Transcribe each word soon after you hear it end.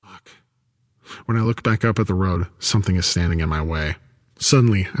When I look back up at the road, something is standing in my way.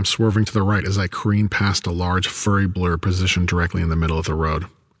 Suddenly, I'm swerving to the right as I careen past a large, furry blur positioned directly in the middle of the road.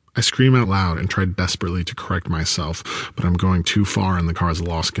 I scream out loud and try desperately to correct myself, but I'm going too far and the car's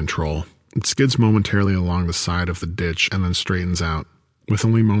lost control. It skids momentarily along the side of the ditch and then straightens out. With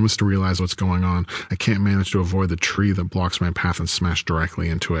only moments to realize what's going on, I can't manage to avoid the tree that blocks my path and smash directly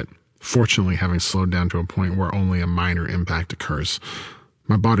into it, fortunately having slowed down to a point where only a minor impact occurs.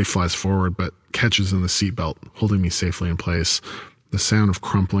 My body flies forward but catches in the seatbelt, holding me safely in place. The sound of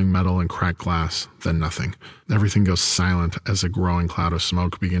crumpling metal and cracked glass, then nothing. Everything goes silent as a growing cloud of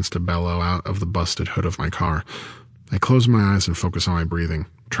smoke begins to bellow out of the busted hood of my car. I close my eyes and focus on my breathing,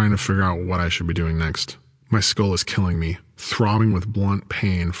 trying to figure out what I should be doing next. My skull is killing me, throbbing with blunt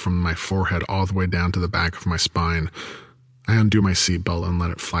pain from my forehead all the way down to the back of my spine. I undo my seatbelt and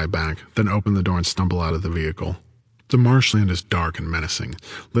let it fly back, then open the door and stumble out of the vehicle. The marshland is dark and menacing,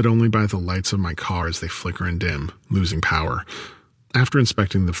 lit only by the lights of my car as they flicker and dim, losing power. After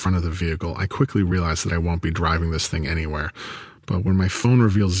inspecting the front of the vehicle, I quickly realize that I won't be driving this thing anywhere. But when my phone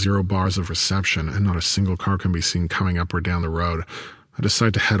reveals 0 bars of reception and not a single car can be seen coming up or down the road, I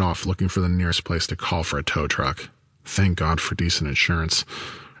decide to head off looking for the nearest place to call for a tow truck. Thank God for decent insurance.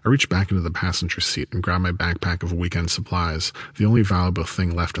 I reach back into the passenger seat and grab my backpack of weekend supplies, the only valuable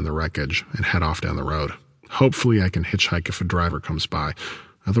thing left in the wreckage, and head off down the road. Hopefully I can hitchhike if a driver comes by.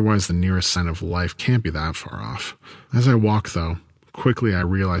 Otherwise, the nearest sign of life can't be that far off. As I walk, though, quickly I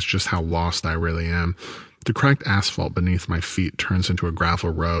realize just how lost I really am. The cracked asphalt beneath my feet turns into a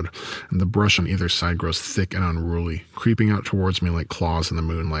gravel road, and the brush on either side grows thick and unruly, creeping out towards me like claws in the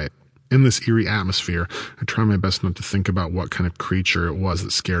moonlight. In this eerie atmosphere, I try my best not to think about what kind of creature it was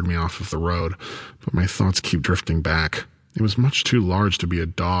that scared me off of the road, but my thoughts keep drifting back. It was much too large to be a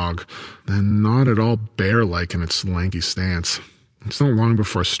dog, and not at all bear-like in its lanky stance. It's not long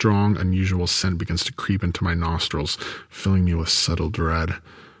before a strong, unusual scent begins to creep into my nostrils, filling me with subtle dread.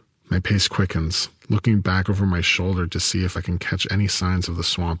 My pace quickens, looking back over my shoulder to see if I can catch any signs of the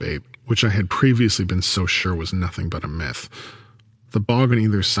swamp ape, which I had previously been so sure was nothing but a myth. The bog on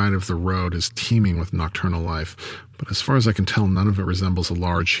either side of the road is teeming with nocturnal life, but as far as I can tell, none of it resembles a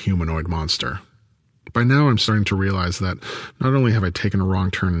large humanoid monster. By now I'm starting to realize that not only have I taken a wrong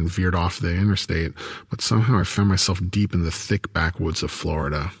turn and veered off the interstate, but somehow I found myself deep in the thick backwoods of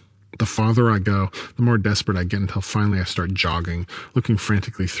Florida. The farther I go, the more desperate I get until finally I start jogging, looking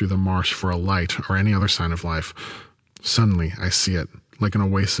frantically through the marsh for a light or any other sign of life. Suddenly, I see it, like an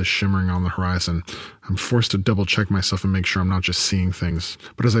oasis shimmering on the horizon. I'm forced to double-check myself and make sure I'm not just seeing things,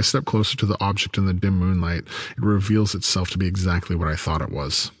 but as I step closer to the object in the dim moonlight, it reveals itself to be exactly what I thought it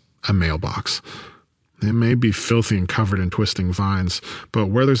was: a mailbox. It may be filthy and covered in twisting vines, but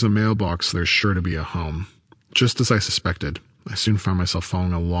where there's a mailbox, there's sure to be a home. Just as I suspected, I soon found myself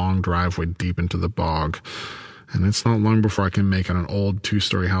following a long driveway deep into the bog, and it's not long before I can make out an old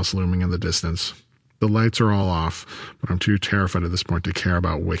 2-story house looming in the distance. The lights are all off, but I'm too terrified at this point to care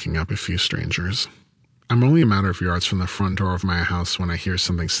about waking up a few strangers. I'm only a matter of yards from the front door of my house when I hear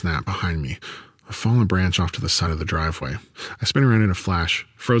something snap behind me. A fallen branch off to the side of the driveway. I spin around in a flash,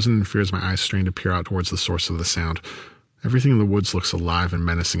 frozen in fear as my eyes strain to peer out towards the source of the sound. Everything in the woods looks alive and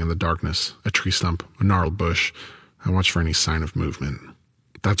menacing in the darkness. A tree stump, a gnarled bush. I watch for any sign of movement.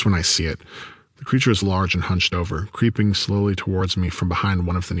 That's when I see it. The creature is large and hunched over, creeping slowly towards me from behind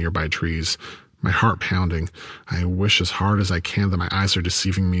one of the nearby trees. My heart pounding. I wish as hard as I can that my eyes are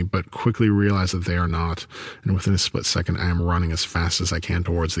deceiving me, but quickly realize that they are not, and within a split second I am running as fast as I can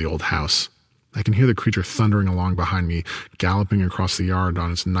towards the old house. I can hear the creature thundering along behind me, galloping across the yard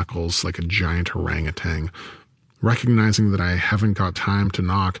on its knuckles like a giant orangutan. Recognizing that I haven't got time to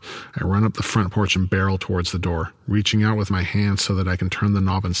knock, I run up the front porch and barrel towards the door, reaching out with my hand so that I can turn the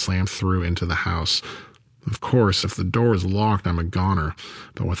knob and slam through into the house. Of course, if the door is locked, I'm a goner,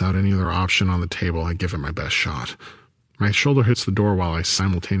 but without any other option on the table, I give it my best shot. My shoulder hits the door while I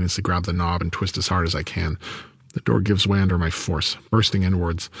simultaneously grab the knob and twist as hard as I can. The door gives way under my force, bursting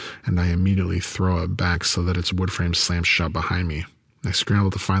inwards, and I immediately throw it back so that its wood frame slams shut behind me. I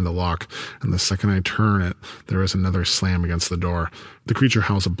scramble to find the lock, and the second I turn it, there is another slam against the door. The creature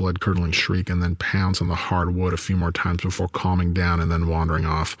howls a blood-curdling shriek and then pounds on the hard wood a few more times before calming down and then wandering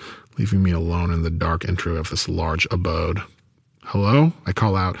off, leaving me alone in the dark entry of this large abode. "Hello?" I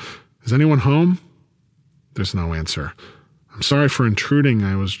call out. "Is anyone home?" There's no answer. "I'm sorry for intruding.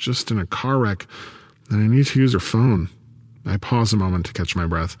 I was just in a car wreck, and I need to use your phone." I pause a moment to catch my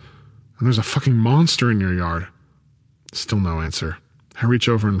breath. "And there's a fucking monster in your yard." Still no answer. I reach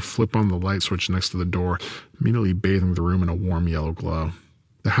over and flip on the light switch next to the door, immediately bathing the room in a warm yellow glow.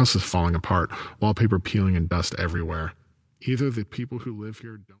 The house is falling apart, wallpaper peeling and dust everywhere. Either the people who live here don't